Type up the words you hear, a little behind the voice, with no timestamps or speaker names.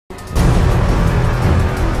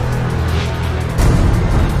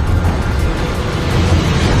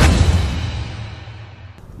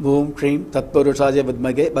ஓம் ஸ்ரீம் தத்புருஷாய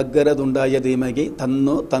வித்மகே வக்கரதுண்டாய தீமகி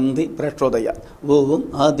தன்னோ தந்தி பிரச்சோதயாத். ஓம்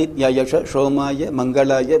ஆதித்யாயஷ சோமாய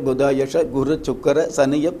மங்களாய புதாயஷ குரு சுக்கர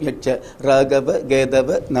சனியப் யட்ச ராகவ கேதவ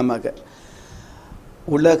நமக.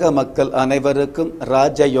 உலக மக்கள் அனைவருக்கும்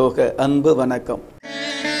ராஜயோக அன்பு வணக்கம்.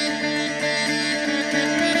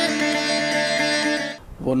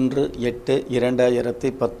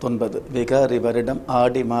 1/8/2019 விகாரி வருடம்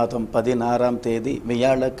ஆடி மாதம் 16ஆம் தேதி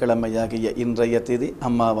வியாழக்கிழமையாகிய இன்றைய திதி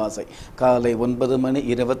அமாவாசை. காலை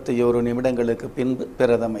 9:21 பின்பு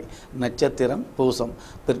பிரதமை. நட்சத்திரம் பூசம்.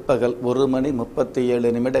 பிற்பகல்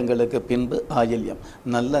 1:37 பின்பு ஆயில்யம்.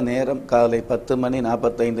 நல்ல நேரம் காலை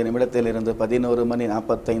 10:45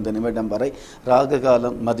 11:45 வரை. ராகு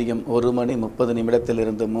காலம் மதியம்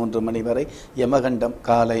 1:30 3 வரை. யமகண்டம்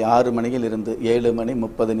காலை 6 மணியிலிருந்து 7:30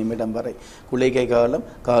 வரை. குளிகை காலம்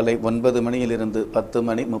காலை 9 மணியிலிருந்து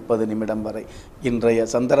 10:30 வரை. இன்றைய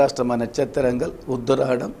சந்திராஷ்டம நட்சத்திரங்கள்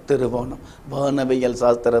உத்திராடம், திருவோணம். வானவியல்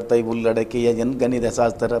சாஸ்திரத்தை உள்ளடக்கிய எண் கணித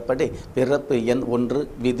சாஸ்திரப்படி பிறப்பு எண் 1,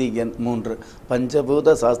 விதி எண் 3.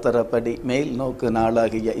 பஞ்சபூத சாஸ்திரப்படி மேல் நோக்கு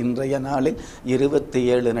நாளாகிய இன்றைய நாளில்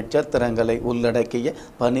 27 நட்சத்திரங்களை உள்ளடக்கிய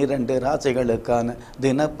 12 ராசிகளுக்கான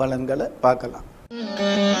தின பலன்களை பார்க்கலாம்.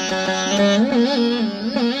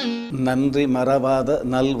 நன்றி மறவாத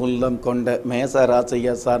நல் உள்ளம் கொண்ட மேச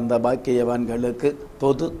ராசியை சார்ந்த பாக்கியவான்களுக்கு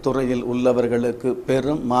பொது துறையில் உள்ளவர்களுக்கு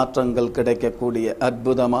பெரும் மாற்றங்கள் கிடைக்கக்கூடிய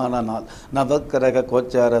அற்புதமான நாள். நவக்கிரக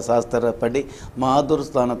கோச்சார சாஸ்திரப்படி மாதுர்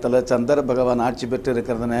ஸ்தானத்தில் சந்திர பகவான் ஆட்சி பெற்று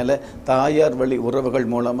இருக்கிறதுனால தாயார் வழி உறவுகள்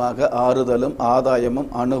மூலமாக ஆறுதலும் ஆதாயமும்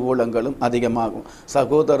அனுகூலங்களும் அதிகமாகும்.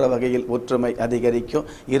 சகோதர வகையில் ஒற்றுமை அதிகரிக்கும்.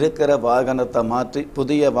 இருக்கிற வாகனத்தை மாற்றி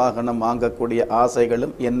புதிய வாகனம் வாங்கக்கூடிய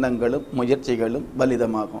ஆசைகளும் எண்ணங்களும் முயற்சிகளும்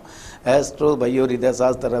பலிதமாகும். ஆஸ்ட்ரோ பயோரித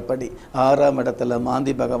சாஸ்திரப்படி 6ஆம் இடத்துல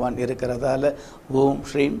மாந்தி பகவான் இருக்கிறதால ஓம்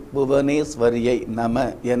ஸ்ரீம் புவனேஸ்வரியை நம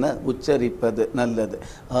என உச்சரிப்பது நல்லது.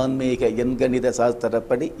 ஆன்மீக எண்கணித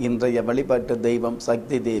சாஸ்திரப்படி இன்றைய வழிபாட்டு தெய்வம்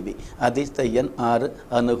சக்தி தேவி. அதிர்ஷ்ட எண் 6.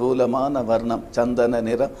 அனுகூலமான வர்ணம் சந்தன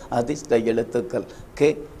நிறம். அதிர்ஷ்ட எழுத்துக்கள்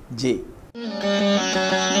KG.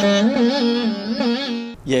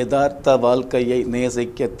 யதார்த்த வாழ்க்கையை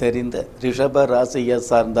நேசிக்க தெரிந்த ரிஷப ராசியை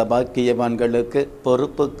சார்ந்த பாக்கியவான்களுக்கு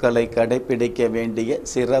பொறுப்புகளை கடைபிடிக்க வேண்டிய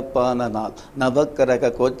சிறப்பான நாள்.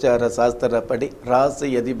 நவக்கிரக கோச்சார சாஸ்திரப்படி ராசி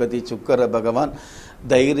அதிபதி சுக்கிர பகவான்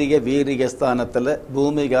தைரிய வீரிய ஸ்தானத்தில்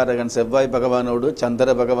பூமிகாரகன் செவ்வாய் பகவானோடு சந்திர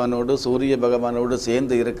பகவானோடு சூரிய பகவானோடு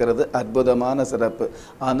சேர்ந்து இருக்கிறது அற்புதமான சிறப்பு.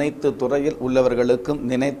 அனைத்து துறையில் உள்ளவர்களுக்கும்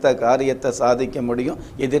நினைத்த காரியத்தை சாதிக்க முடியும்.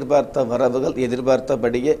 எதிர்பார்த்த வரவுகள்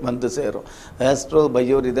எதிர்பார்த்தபடியே வந்து சேரும். ஆஸ்ட்ரோ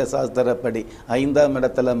பயோரித சாஸ்திரப்படி 5ஆம்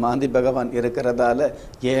இடத்துல மாந்தி பகவான் இருக்கிறதால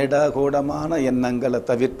ஏடாகூடமான எண்ணங்களை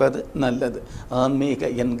தவிர்ப்பது நல்லது.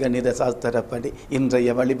 ஆன்மீக எண்கணித சாஸ்திரப்படி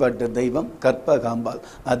இன்றைய வழிபாட்டு தெய்வம் கற்பகாம்பாள்.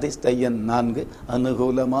 அதிர்ஷ்ட எண் 4.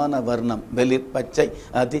 அனுகூலமான வர்ணம் வெளிர் பச்சை.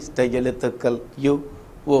 அதிர்ஷ்ட எழுத்துக்கள்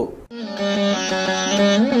UO.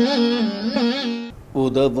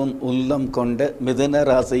 உதவும் உள்ளம் கொண்ட மிதுன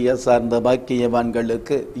ராசியை சார்ந்த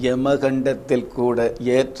பாக்கியவான்களுக்கு யமகண்டத்தில் கூட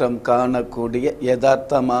ஏற்றம் காணக்கூடிய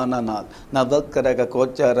யதார்த்தமான நாள். நவக்கிரக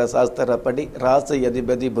கோச்சார சாஸ்திரப்படி ராசி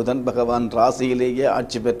அதிபதி புதன் பகவான் ராசியிலேயே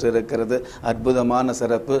ஆட்சி பெற்றிருக்கிறது அற்புதமான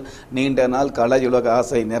சிறப்பு. நீண்ட நாள் கலையுலக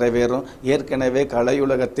ஆசை நிறைவேறும். ஏற்கனவே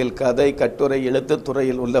கலையுலகத்தில் கதை கட்டுரை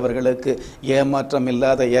எழுத்துத்துறையில் உள்ளவர்களுக்கு ஏமாற்றம்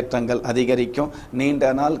இல்லாத ஏற்றங்கள் அதிகரிக்கும்.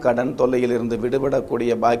 நீண்ட நாள் கடன் தொல்லையிலிருந்து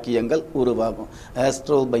விடுபடக்கூடிய பாக்கியங்கள் உருவாகும்.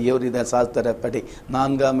 ஆஸ்ட்ரோ பயோரித சாஸ்திரப்படி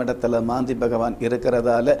 4ஆம் இடத்துல மாந்தி பகவான்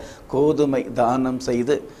இருக்கிறதால கோதுமை தானம்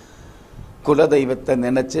செய்து குலதெய்வத்தை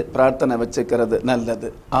நினைச்சு பிரார்த்தனை வச்சுக்கிறது நல்லது.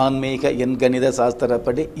 ஆன்மீக எண்கணித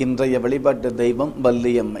சாஸ்திரப்படி இன்றைய வழிபாட்டு தெய்வம்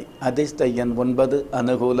வள்ளியம்மை. அதிர்ஷ்ட எண் 9.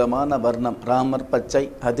 அனுகூலமான வர்ணம் ராமர் பச்சை.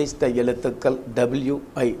 அதிர்ஷ்ட எழுத்துக்கள்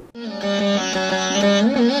WI.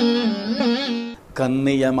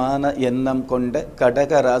 கண்ணியமான எண்ணம் கொண்ட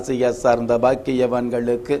கடக ராசியை சார்ந்த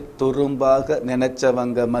பாக்கியவான்களுக்கு துரும்பாக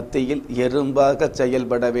நினைச்சவங்க மத்தியில் எறும்பாக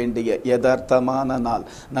செயல்பட வேண்டிய யதார்த்தமான நாள்.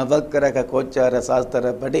 நவக்கிரக கோச்சார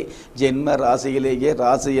சாஸ்திரப்படி ஜென்ம ராசியிலேயே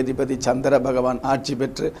ராசி அதிபதி சந்திர பகவான் ஆட்சி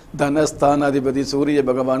பெற்று தனஸ்தான அதிபதி சூரிய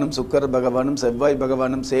பகவானும் சுக்கர பகவானும் செவ்வாய்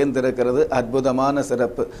பகவானும் சேர்ந்திருக்கிறது அற்புதமான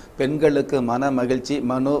சிறப்பு. பெண்களுக்கு மன மகிழ்ச்சி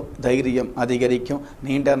மனோ தைரியம் அதிகரிக்கும்.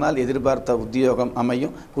 நீண்ட நாள் எதிர்பார்த்த உத்தியோகம்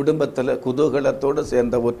அமையும். குடும்பத்தில் குதூகலத்தோடு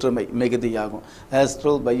சேர்ந்த ஒற்றுமை மிகுதியாகும்.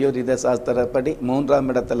 ஆஸ்ட்ரோ பயோரித சாஸ்திரப்படி 3ஆம்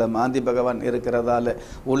இடத்துல மாந்தி பகவான் இருக்கிறதால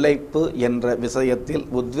உழைப்பு என்ற விஷயத்தில்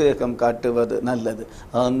உத்வேகம் காட்டுவது நல்லது.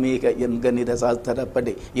 ஆன்மீக எண்கணித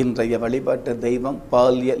சாஸ்திரப்படி இன்றைய வழிபாட்டு தெய்வம்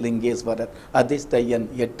பால்ய லிங்கேஸ்வரர். அதிர்ஷ்ட எண்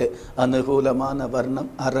 8. அனுகூலமான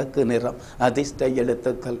வர்ணம் அரக்கு நிறம். அதிர்ஷ்ட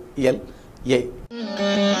எழுத்துக்கள் LA.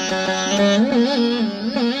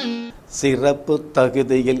 சிறப்பு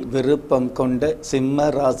தகுதியில் விருப்பம் கொண்ட சிம்ம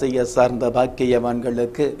ராசியை சார்ந்த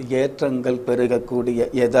பாக்கியவான்களுக்கு ஏற்றங்கள் பெருகக்கூடிய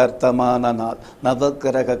யதார்த்தமான நாள்.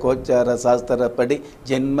 நவக்கிரக கோச்சார சாஸ்திரப்படி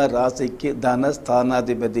ஜென்ம ராசிக்கு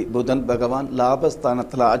தனஸ்தானாதிபதி புதன் பகவான்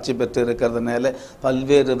லாபஸ்தானத்தில் ஆட்சி பெற்று இருக்கிறதுனால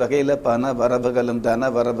பல்வேறு வகையில் பண வரவுகளும்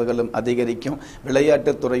தன வரவுகளும் அதிகரிக்கும்.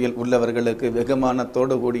 விளையாட்டுத் துறையில் உள்ளவர்களுக்கு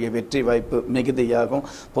வெகுமானத்தோடு கூடிய வெற்றி வாய்ப்பு மிகுதியாகும்.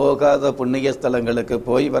 போகாத புண்ணிய ஸ்தலங்களுக்கு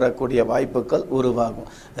போய் வரக்கூடிய வாய்ப்புகள் உருவாகும்.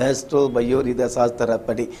 பயோரித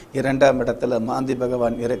சாஸ்திரப்படி 2ஆம் இடத்துல மாந்தி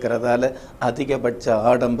பகவான் இருக்கிறதால அதிகபட்ச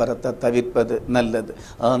ஆடம்பரத்தை தவிர்ப்பது நல்லது.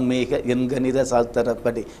 ஆன்மீக எண்கணித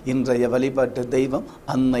சாஸ்திரப்படி இன்றைய வழிபாட்டு தெய்வம்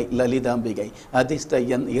அன்னை லலிதாம்பிகை. அதிர்ஷ்ட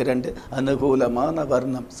எண் 2, அனுகூலமான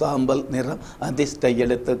வர்ணம் சாம்பல் நிறம், அதிர்ஷ்ட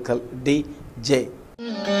எழுத்துக்கள் DJ.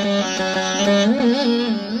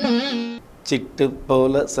 சிட்டு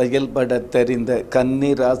போல செயல்பட தெரிந்த கன்னி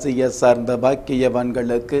ராசியை சார்ந்த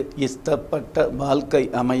பாக்கியவான்களுக்கு இஷ்டப்பட்ட வாழ்க்கை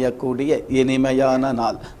அமையக்கூடிய இனிமையான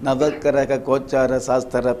நாள். நவக்கிரக கோச்சார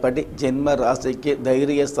சாஸ்திரப்படி ஜென்ம ராசிக்கு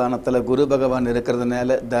தைரியஸ்தானத்தில் குரு பகவான்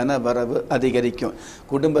இருக்கிறதுனால தன வரவு அதிகரிக்கும்.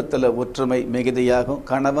 குடும்பத்தில் ஒற்றுமை மிகுதியாகும்.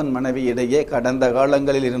 கணவன் மனைவி இடையே கடந்த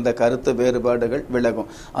காலங்களில் இருந்த கருத்து வேறுபாடுகள்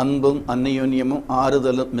விலகும். அன்பும் அந்நியோன்யமும்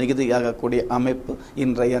ஆறுதலும் மிகுதியாகக்கூடிய அமைப்பு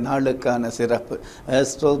இன்றைய நாளுக்கான சிறப்பு.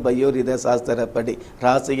 பயோரித சாஸ்திரப்படி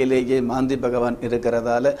ராசியிலேயே மாந்தி பகவான்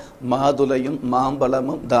இருக்கிறதால மாதுளையும்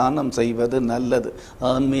மாம்பழமும் தானம் செய்வது நல்லது.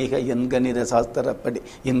 ஆன்மீக எண்கணித சாஸ்திரப்படி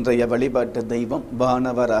இன்றைய வழிபாட்டு தெய்வம்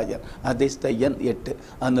வானவராயர். அதிர்ஷ்ட எண் 8,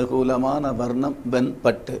 அனுகூலமான வர்ணம்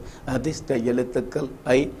வெண்பட்டு, அதிர்ஷ்ட எழுத்துக்கள்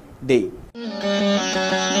ID.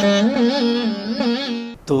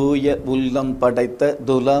 தூய உள்ளம் படைத்த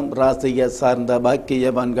துலாம் ராசியை சார்ந்த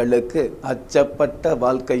பாக்கியவான்களுக்கு அச்சப்பட்ட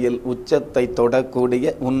வாழ்க்கையில் உச்சத்தை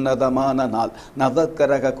தொடக்கூடிய உன்னதமான நாள்.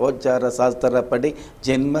 நவக்கிரக கோச்சார சாஸ்திரப்படி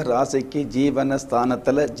ஜென்ம ராசிக்கு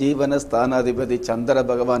ஜீவனஸ்தானத்தில் ஜீவனஸ்தானாதிபதி சந்திர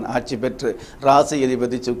பகவான் ஆட்சி பெற்று ராசி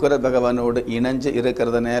அதிபதி சுக்கிர பகவானோடு இணைஞ்சு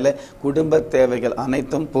இருக்கிறதுனால குடும்ப தேவைகள்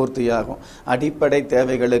அனைத்தும் பூர்த்தியாகும். அடிப்படை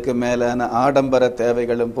தேவைகளுக்கு மேலான ஆடம்பர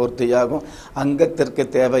தேவைகளும் பூர்த்தியாகும். அங்கத்திற்கு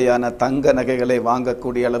தேவையான தங்க நகைகளை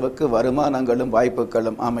வாங்கக்கூடிய அளவுக்கு வருமானங்களும்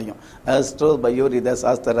வாய்ப்புகளும் அமையும். பயோரித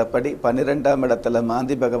சாஸ்திரப்படி 12ஆம் இடத்துல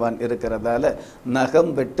மாந்தி பகவான் இருக்கிறதால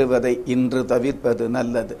நகம் வெட்டுவதை இன்று தவிர்ப்பது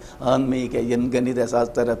நல்லது. ஆன்மீக எண்கணித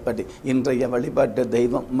சாஸ்திரப்படி இன்றைய வழிபாட்டு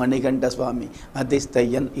தெய்வம் மணிகண்ட சுவாமி. அதிர்ஷ்ட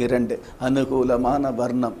எண் 2, அனுகூலமான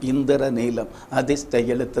வர்ணம் இந்திர நீலம், அதிர்ஷ்ட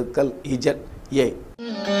எழுத்துக்கள் ZA.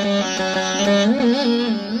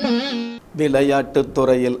 விளையாட்டுத்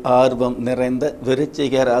துறையில் ஆர்வம் நிறைந்த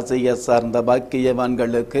விருச்சிக ராசியை சார்ந்த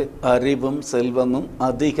பாக்கியவான்களுக்கு அறிவும் செல்வமும்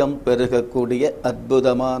அதிகம் பெருகக்கூடிய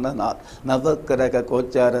அற்புதமான நாள். நவக்கிரக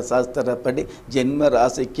கோச்சார சாஸ்திரப்படி ஜென்ம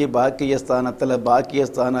ராசிக்கு பாக்கியஸ்தானத்தில்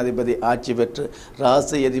பாக்கியஸ்தானாதிபதி ஆட்சி பெற்று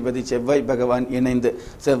ராசி அதிபதி செவ்வாய் பகவான் இணைந்து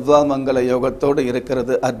செவ்வாமங்கல யோகத்தோடு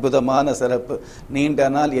இருக்கிறது அற்புதமான சிறப்பு. நீண்ட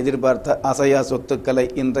நாள் எதிர்பார்த்த அசையா சொத்துக்களை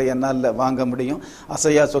இன்றைய நாளில் வாங்க முடியும்.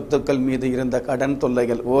 அசையா சொத்துக்கள் மீது இருந்த கடன்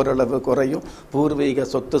தொல்லைகள் ஓரளவு குறையும். பூர்வீக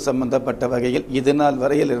சொத்து சம்பந்தப்பட்ட வகையில் இதுநாள்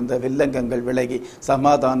வரையில் இருந்த வில்லங்கங்கள் விலகி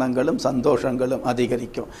சமாதானங்களும் சந்தோஷங்களும்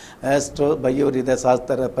அதிகரிக்கும். பயோரித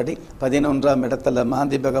சாஸ்திரப்படி 11ஆம் இடத்துல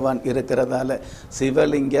மாந்தி பகவான் இருக்கிறதால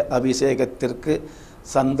சிவலிங்க அபிஷேகத்திற்கு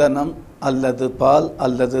சந்தனம் அல்லது பால்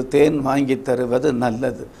அல்லது தேன் வாங்கி தருவது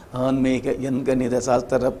நல்லது. ஆன்மீக எண்கணித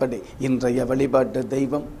சாஸ்திரப்படி இன்றைய வழிபாட்டு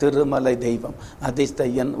தெய்வம் திருமலை தெய்வம். அதிர்ஷ்ட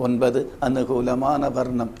எண் 9, அனுகூலமான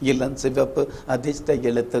வர்ணம் இளம் சிவப்பு, அதிர்ஷ்ட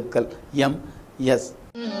எழுத்துக்கள் MS.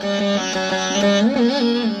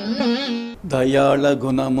 தயாள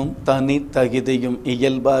குணமும் தனி தகுதியும்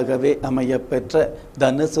இயல்பாகவே அமையப்பெற்ற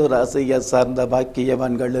தனுசு ராசியை சார்ந்த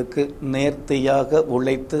பாக்கியவான்களுக்கு நேர்த்தியாக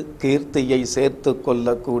உழைத்து கீர்த்தியை சேர்த்து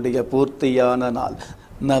கொள்ளக்கூடிய பூர்த்தியான நாள்.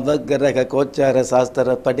 நவகிரக கோச்சார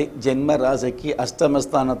சாஸ்திரப்படி ஜென்ம ராசிக்கு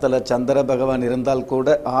அஷ்டமஸ்தானத்தில் சந்திர பகவான் இருந்தால் கூட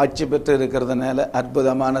ஆட்சி பெற்று இருக்கிறதுனால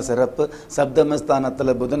அற்புதமான சிறப்பு.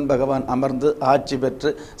 சப்தமஸ்தானத்தில் புதன் பகவான் அமர்ந்து ஆட்சி பெற்று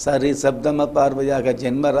சரி சப்தம பார்வையாக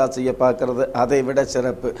ஜென்ம ராசியை பார்க்கறது அதை விட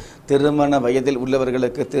சிறப்பு. திருமண வயதில்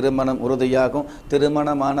உள்ளவர்களுக்கு திருமணம் உறுதியாகும்.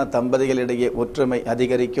 திருமணமான தம்பதிகளிடையே ஒற்றுமை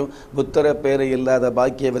அதிகரிக்கும். புத்தர பேறு இல்லாத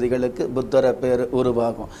பாக்கியவதிகளுக்கு புத்தர பேறு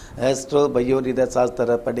உருவாகும். பயோரித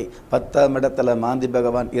சாஸ்திரப்படி 10ஆம் இடத்துல மாந்தி பகவான்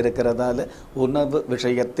இருக்கிறதால உணவு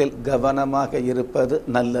விஷயத்தில் கவனமாக இருப்பது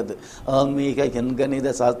நல்லது. ஆன்மீக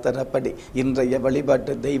எண்கணித சாஸ்திரப்படி இன்றைய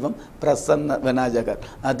வழிபாட்டு தெய்வம் பிரசன்ன விநாயகர்.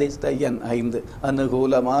 அதிர்ஷ்ட எண் 5,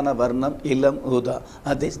 அனுகூலமான வர்ணம் இளம் ஊதா,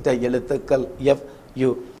 அதிர்ஷ்ட எழுத்துக்கள்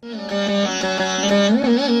FU.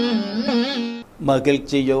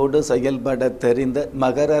 மகிழ்ச்சியோடு செயல்பட தெரிந்த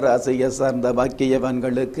மகர ராசியை சார்ந்த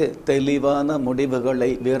பாக்கியவான்களுக்கு தெளிவான முடிவுகளை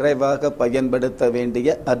விரைவாக பயன்படுத்த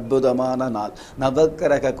வேண்டிய அற்புதமான நாள்.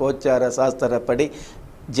 நவக்கிரக கோச்சார சாஸ்திரப்படி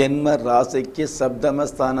ஜென்ம ராசிக்கு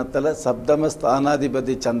சப்தமஸ்தானத்தில்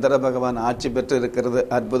சப்தமஸ்தானாதிபதி சந்திர பகவான் ஆட்சி பெற்று இருக்கிறது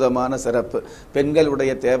அற்புதமான சிறப்பு.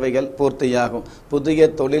 பெண்களுடைய தேவைகள் பூர்த்தியாகும். புதிய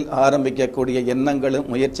தொழில் ஆரம்பிக்கக்கூடிய எண்ணங்களும்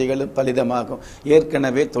முயற்சிகளும் பலிதமாகும்.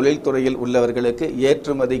 ஏற்கனவே தொழில்துறையில் உள்ளவர்களுக்கு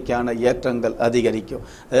ஏற்றுமதிக்கான ஏற்றங்கள் அதிகரிக்கும்.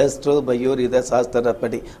 ஆஸ்ட்ரோ பயோரித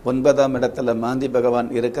சாஸ்திரப்படி 9ஆம் இடத்துல மாந்தி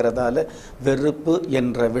பகவான் இருக்கிறதால வெறுப்பு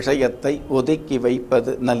என்ற விஷயத்தை ஒதுக்கி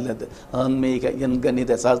வைப்பது நல்லது. ஆன்மீக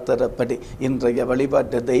எண்கணித சாஸ்திரப்படி இன்றைய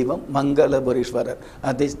வழிபாட்டு தெய்வம் மங்களபுரீஸ்வரர்.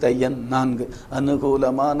 அதிர்ஷ்ட எண் 4.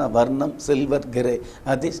 அனுகூலமான வர்ணம் சில்வர் கிரே.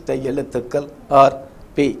 அதிர்ஷ்ட எழுத்துக்கள்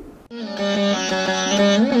RP.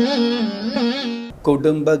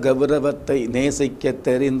 குடும்ப கௌரவத்தை நேசிக்க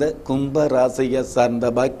தெரிந்த கும்ப ராசியை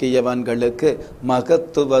சார்ந்த பாக்கியவான்களுக்கு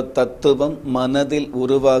மகத்துவ தத்துவம் மனதில்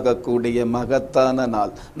உருவாகக்கூடிய மகத்தான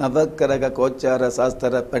நாள். நவக்கிரக கோச்சார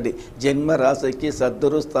சாஸ்திரப்படி ஜென்ம ராசிக்கு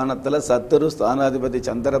சத்துருஸ்தானத்தில் சத்துருஸ்தானாதிபதி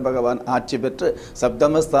சந்திர பகவான் ஆட்சி பெற்று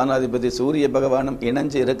சப்தமஸ்தானாதிபதி சூரிய பகவானும்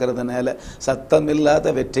இணைஞ்சு இருக்கிறதுனால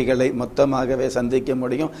சத்தமில்லாத வெற்றிகளை மொத்தமாகவே சந்திக்க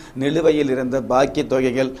முடியும். நிலுவையில் இருந்த பாக்கி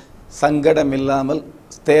தொகைகள் சங்கடம் இல்லாமல்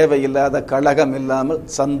தேவையில்லாத கழகம் இல்லாமல்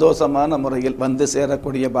சந்தோஷமான முறையில் வந்து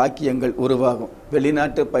சேரக்கூடிய பாக்கியங்கள் உருவாகும்.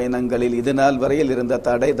 வெளிநாட்டு பயணங்களில் இதுநாள் வரையில் இருந்த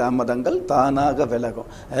தடை தாமதங்கள் தானாக விலகும்.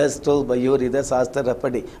 ஆஸ்ட்ரோ பயோரித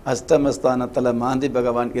சாஸ்திரப்படி அஷ்டமஸ்தானத்தில் மாந்தி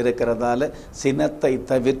பகவான் இருக்கிறதால சினத்தை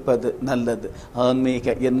தவிர்ப்பது நல்லது.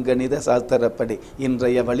 ஆன்மீக எண்கணித சாஸ்திரப்படி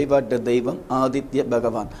இன்றைய வழிபாட்டு தெய்வம் ஆதித்ய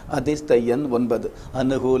பகவான். அதிர்ஷ்ட எண் 9.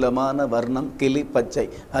 அனுகூலமான வர்ணம் கிளி பச்சை.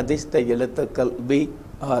 அதிர்ஷ்ட எழுத்துக்கள்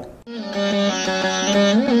BR.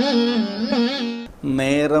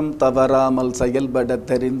 நேரம் தவறாமல் செயல்பட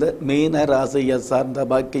தெரிந்த மீன ராசியை சார்ந்த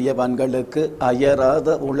பாக்கியவான்களுக்கு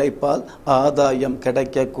அயராத உழைப்பால் ஆதாயம்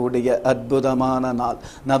கிடைக்கக்கூடிய அற்புதமான நாள்.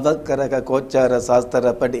 நவக்கிரக கோச்சார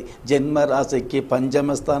சாஸ்திரப்படி ஜென்ம ராசிக்கு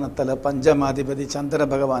பஞ்சமஸ்தானத்தில் பஞ்சமாதிபதி சந்திர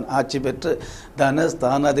பகவான் ஆட்சி பெற்று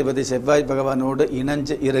தனஸ்தானாதிபதி செவ்வாய் பகவானோடு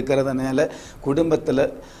இணைஞ்சு இருக்கிறதுனால குடும்பத்தில்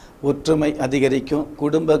ஒற்றுமை அதிகரிக்கும்.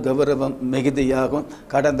 குடும்ப கௌரவம் மிகுதியாகும்.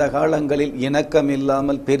 கடந்த காலங்களில்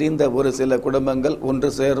இணக்கமில்லாமல் பிரிந்த ஒரு சில குடும்பங்கள் ஒன்று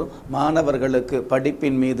சேரும். மாணவர்களுக்கு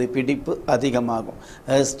படிப்பின் மீது பிடிப்பு அதிகமாகும்.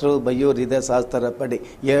 ஆஸ்ட்ரோ பயோரித சாஸ்திரப்படி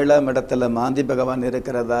 7ஆம் இடத்துல மாந்தி பகவான்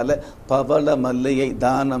இருக்கிறதால பவள மல்லியை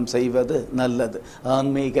தானம் செய்வது நல்லது.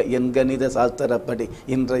 ஆன்மீக எண்கணித சாஸ்திரப்படி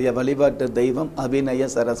இன்றைய வழிபாட்டு தெய்வம்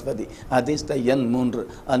அபிநய சரஸ்வதி. அதிர்ஷ்ட எண் 3.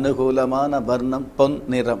 அனுகூலமான வர்ணம் பொன்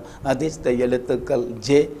நிறம். அதிர்ஷ்ட எழுத்துக்கள்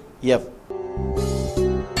JF.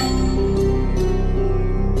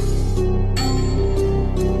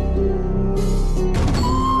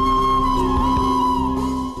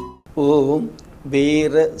 ஓம்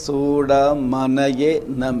வீர சூடாமனையே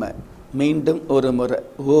நம. மீண்டும் ஒரு முறை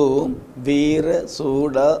ஓம் வீர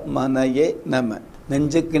சூடாமனையே நம.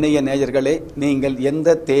 நெஞ்சுக்கிணைய நேயர்களே, நீங்கள் எந்த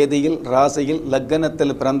தேதியில் ராசியில்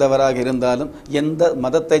லக்னத்தில் பிறந்தவராக இருந்தாலும் எந்த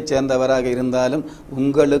மதத்தைச் சேர்ந்தவராக இருந்தாலும்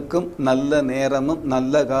உங்களுக்கும் நல்ல நேரமும்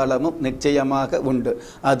நல்ல காலமும் நிச்சயமாக உண்டு.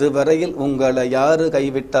 அதுவரையில் உங்களை யாரு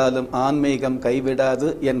கைவிட்டாலும் ஆன்மீகம் கைவிடாது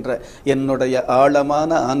என்ற என்னுடைய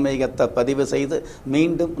ஆழமான ஆன்மீகத்தை பதிவு செய்து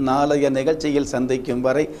மீண்டும் நாளைய நிகழ்ச்சியில் சந்திக்கும்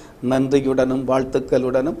வரை நன்றியுடனும்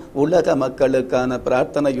வாழ்த்துக்களுடனும் உலக மக்களுக்கான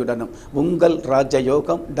பிரார்த்தனையுடனும் உங்கள்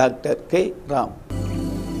ராஜயோகம் டாக்டர் K. ராம்.